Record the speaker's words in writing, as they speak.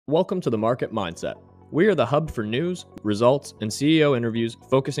Welcome to the Market Mindset. We are the hub for news, results, and CEO interviews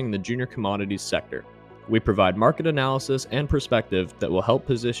focusing the junior commodities sector. We provide market analysis and perspective that will help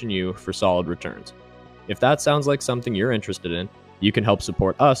position you for solid returns. If that sounds like something you're interested in, you can help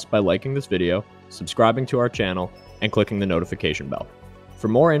support us by liking this video, subscribing to our channel, and clicking the notification bell. For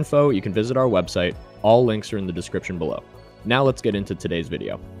more info, you can visit our website. All links are in the description below. Now let's get into today's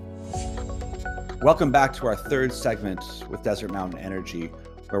video. Welcome back to our third segment with Desert Mountain Energy,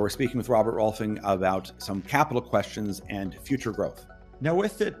 where we're speaking with Robert Rohlfing about some capital questions and future growth. Now,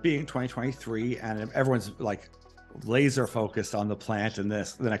 with it being 2023 and everyone's like laser focused on the plant in the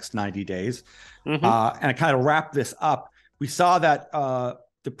next 90 days, and I kind of wrap this up, we saw that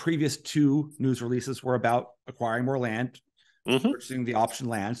the previous two news releases were about acquiring more land, purchasing the option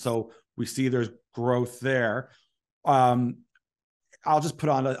land. So we see there's growth there. I'll just put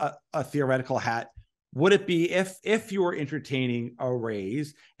on a theoretical hat. Would it be if you were entertaining a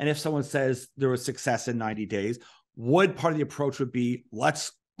raise, and if someone says there was success in 90 days, would part of the approach would be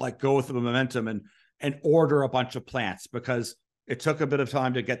let's like go with the momentum and order a bunch of plants, because it took a bit of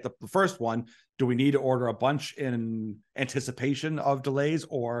time to get the first one. Do we need to order a bunch in anticipation of delays,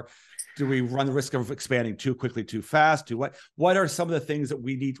 or do we run the risk of expanding too quickly, too fast? What are some of the things that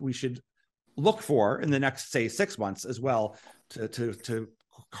we should look for in the next, say, 6 months as well to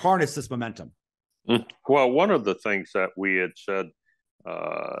harness this momentum? Well, one of the things that we had said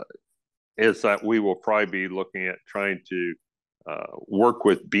is that we will probably be looking at trying to work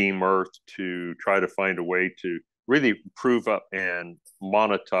with Beam Earth to try to find a way to really prove up and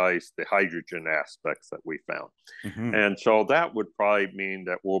monetize the hydrogen aspects that we found. And so that would probably mean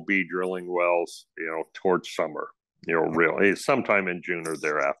that we'll be drilling wells, towards summer, really sometime in June or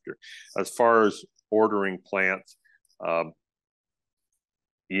thereafter. As far as ordering plants,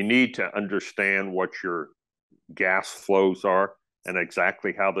 you need to understand what your gas flows are and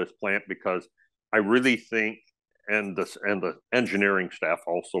exactly how this plant, because I really think, and the engineering staff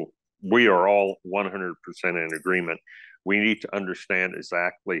also, we are all 100% in agreement. We need to understand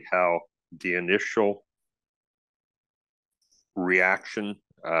exactly how the initial reaction,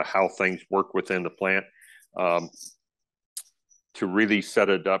 how things work within the plant, to really set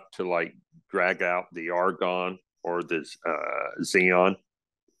it up to like drag out the argon or the xenon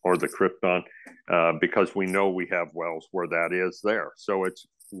or the krypton, because we know we have wells where that is there. So it's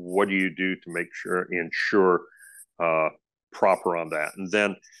what do you do to ensure proper on that? And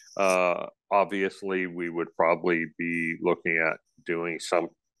then obviously we would probably be looking at doing some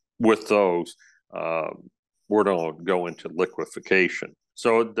with those. We're going to go into liquefaction.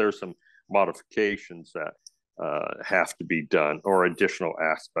 So there's some modifications that have to be done, or additional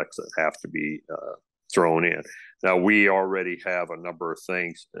aspects that have to be thrown in. Now, we already have a number of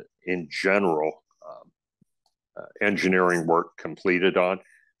things in general, engineering work completed on,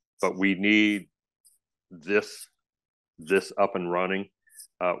 but we need this up and running.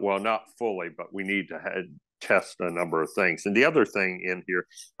 Well, not fully, but we need to test a number of things. And the other thing in here,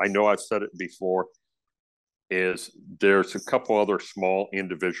 I know I've said it before, is there's a couple other small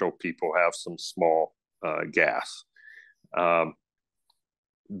individual people have some small gas.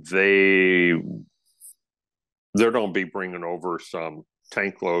 They're going to be bringing over some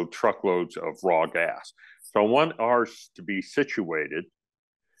truckloads of raw gas. So I want ours to be situated,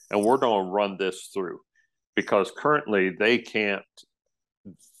 and we're going to run this through, because currently they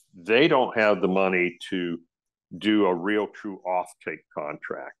don't have the money to do a real true offtake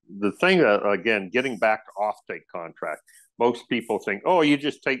contract. The thing that, again, getting back to offtake contract, most people think, oh, you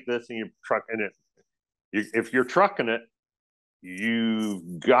just take this and you truck in it. If you're trucking it,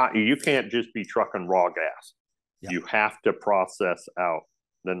 you can't just be trucking raw gas. Yep. You have to process out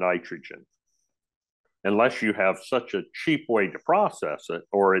the nitrogen, unless you have such a cheap way to process it,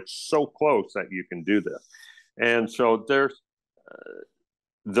 or it's so close that you can do this. And so they're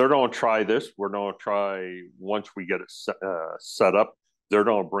going to try this. We're going to try, once we get it set up, they're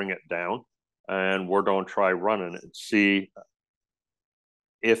going to bring it down, and we're going to try running it and see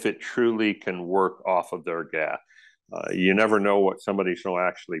if it truly can work off of their gas. You never know what somebody's going to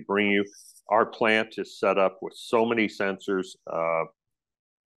actually bring you. Our plant is set up with so many sensors.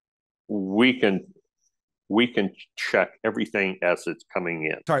 We can check everything as it's coming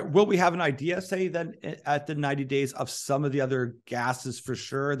in. Sorry, will we have an idea, say, then at the 90 days of some of the other gases for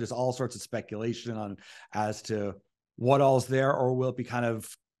sure? There's all sorts of speculation as to what all's there, or will it be kind of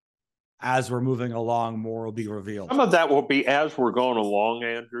as we're moving along, more will be revealed? Some of that will be as we're going along,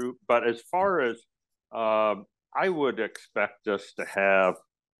 Andrew. But as far as I would expect us to have,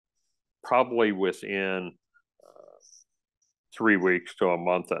 probably within 3 weeks to a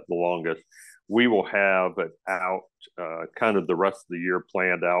month at the longest, we will have it out, kind of the rest of the year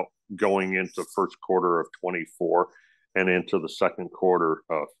planned out going into first quarter of 24 and into the second quarter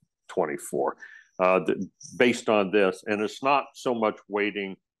of 24. Based on this, and it's not so much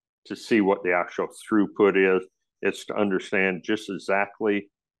waiting to see what the actual throughput is, it's to understand just exactly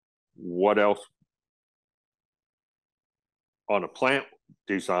what else on a plant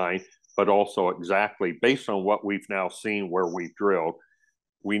design, but also exactly based on what we've now seen where we've drilled,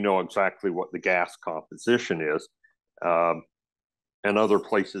 we know exactly what the gas composition is, and other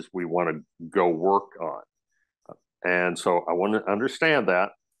places we want to go work on. And so I want to understand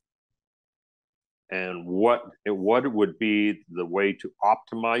that, and what would be the way to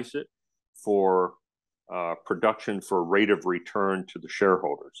optimize it for production, for rate of return to the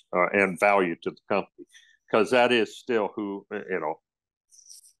shareholders, and value to the company, because that is still who,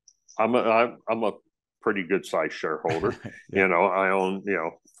 I'm a pretty good sized shareholder. Yeah. I own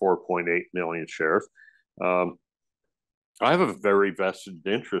 4.8 million shares. I have a very vested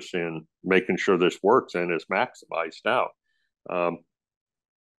interest in making sure this works and is maximized out. I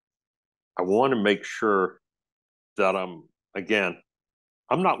want to make sure that I'm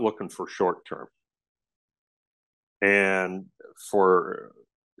not looking for short term. And so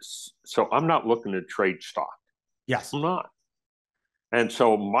I'm not looking to trade stock. Yes. I'm not. And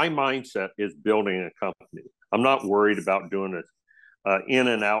so my mindset is building a company. I'm not worried about doing an in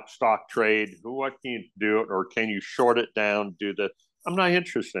and out stock trade. What can you do it, or can you short it down, do this? I'm not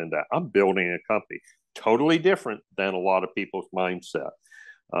interested in that. I'm building a company. Totally different than a lot of people's mindset.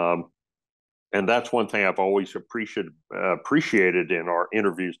 And that's one thing I've always appreciated in our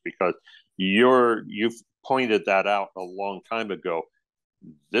interviews, because you've pointed that out a long time ago.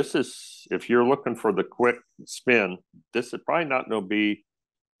 This is, if you're looking for the quick spin, this is probably not going to be.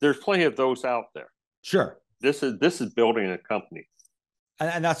 There's plenty of those out there. Sure. This is building a company.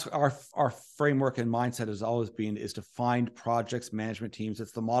 And that's our framework and mindset has always been, is to find projects, management teams.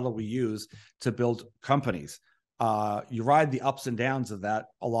 It's the model we use to build companies. You ride the ups and downs of that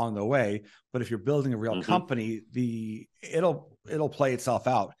along the way, but if you're building a real company, it'll play itself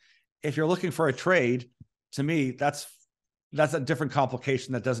out. If you're looking for a trade, to me, that's a different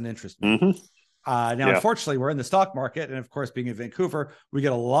complication that doesn't interest me. Unfortunately, we're in the stock market, and of course, being in Vancouver, we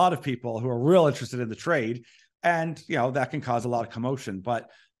get a lot of people who are real interested in the trade, and that can cause a lot of commotion. But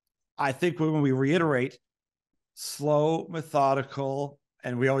I think when we reiterate slow, methodical,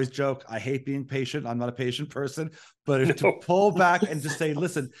 and we always joke, I hate being patient. I'm not a patient person, but to pull back and just say,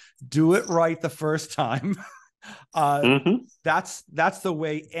 listen, do it right the first time. That's the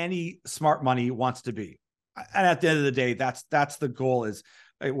way any smart money wants to be. And at the end of the day, that's the goal, is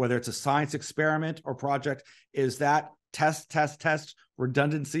whether it's a science experiment or project, is that test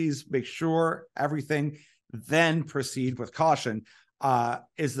redundancies, make sure everything, then proceed with caution,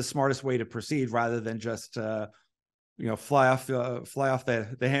 is the smartest way to proceed, rather than just fly off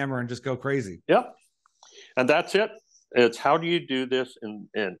the hammer and just go crazy. Yep. And that's it. It's how do you do this in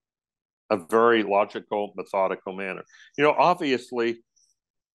a very logical, methodical manner? Obviously,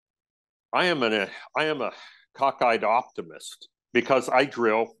 I am a cockeyed optimist, because I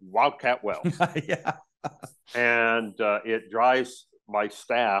drill wildcat wells. Yeah. And it drives my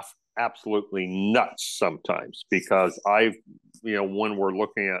staff absolutely nuts sometimes, because when we're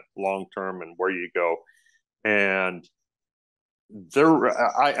looking at long term and where you go, and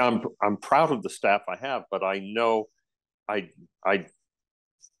I'm proud of the staff I have, but I know I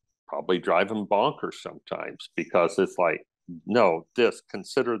probably drive them bonkers sometimes, because it's like, no,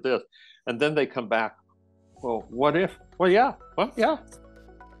 consider this. And then they come back, well, what if? Well, yeah.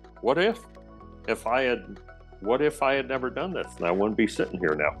 What if I had never done this, and I wouldn't be sitting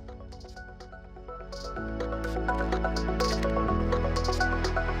here now.